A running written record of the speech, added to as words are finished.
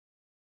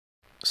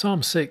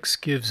Psalm 6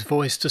 gives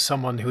voice to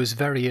someone who is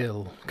very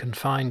ill,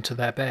 confined to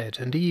their bed,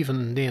 and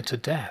even near to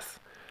death.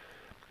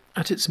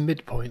 At its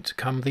midpoint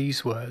come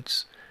these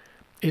words,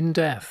 "In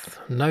death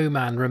no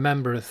man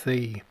remembereth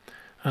thee,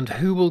 and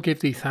who will give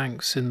thee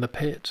thanks in the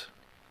pit?"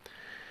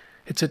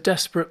 It's a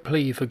desperate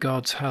plea for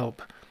God's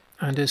help,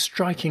 and is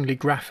strikingly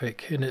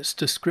graphic in its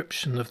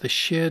description of the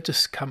sheer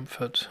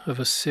discomfort of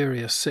a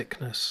serious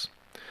sickness.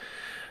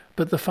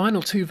 But the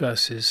final two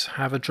verses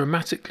have a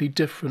dramatically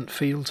different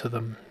feel to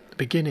them,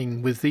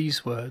 beginning with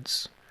these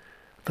words,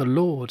 "The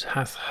Lord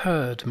hath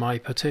heard my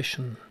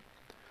petition."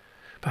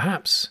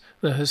 Perhaps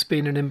there has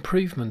been an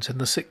improvement in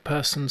the sick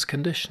person's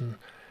condition,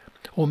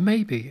 or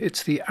maybe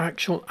it's the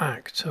actual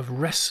act of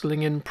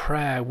wrestling in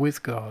prayer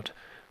with God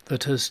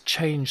that has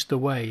changed the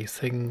way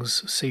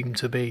things seem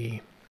to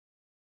be.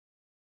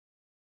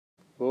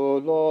 O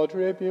Lord,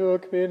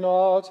 rebuke me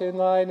not in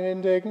thine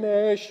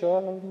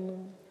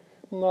indignation,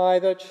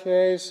 neither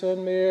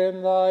chasten me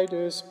in thy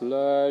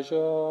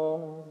displeasure.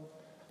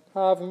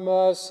 Have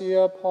mercy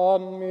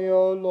upon me,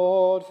 O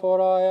Lord,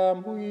 for I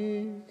am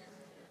weak.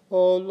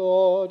 O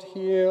Lord,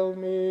 heal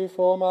me,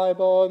 for my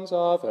bones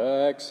are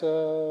vexed.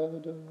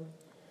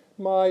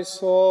 My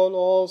soul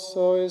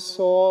also is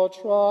sore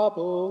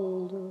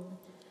troubled.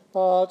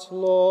 But,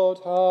 Lord,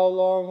 how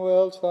long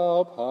wilt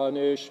thou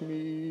punish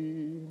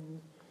me?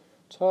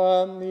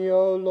 Turn thee,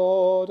 O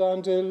Lord,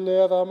 and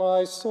deliver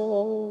my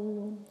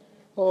soul.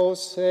 O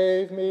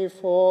save me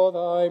for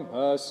thy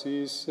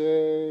mercy's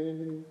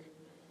sake.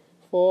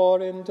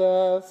 For in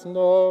death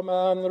no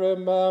man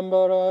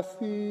remembereth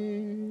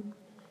thee,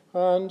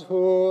 and who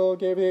will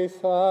give thee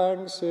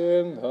thanks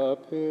in the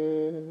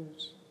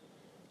pit?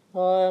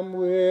 I am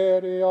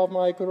weary of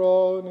my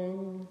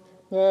groaning,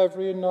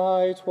 every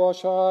night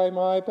wash I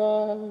my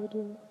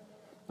bed,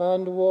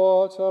 and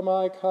water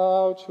my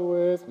couch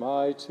with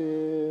my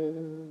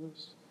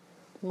tears.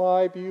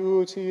 My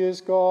beauty is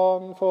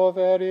gone for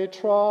very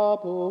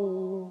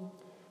trouble,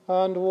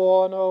 and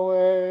worn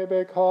away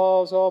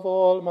because of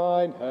all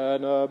mine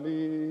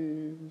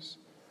enemies.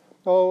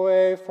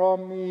 Away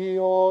from me,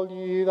 all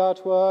ye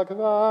that work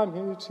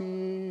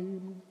vanity,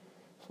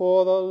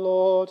 for the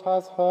Lord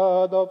hath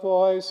heard the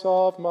voice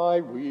of my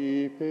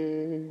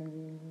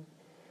weeping.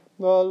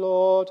 The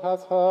Lord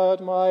hath heard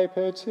my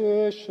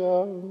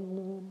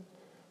petition.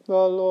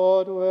 The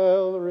Lord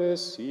will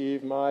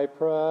receive my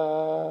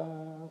prayer.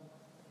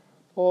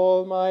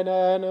 All mine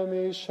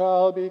enemies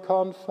shall be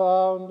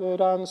confounded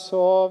and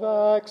sore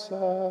vexed.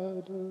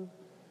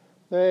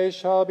 They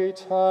shall be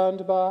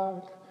turned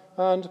back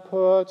and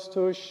put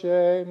to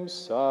shame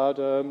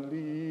suddenly.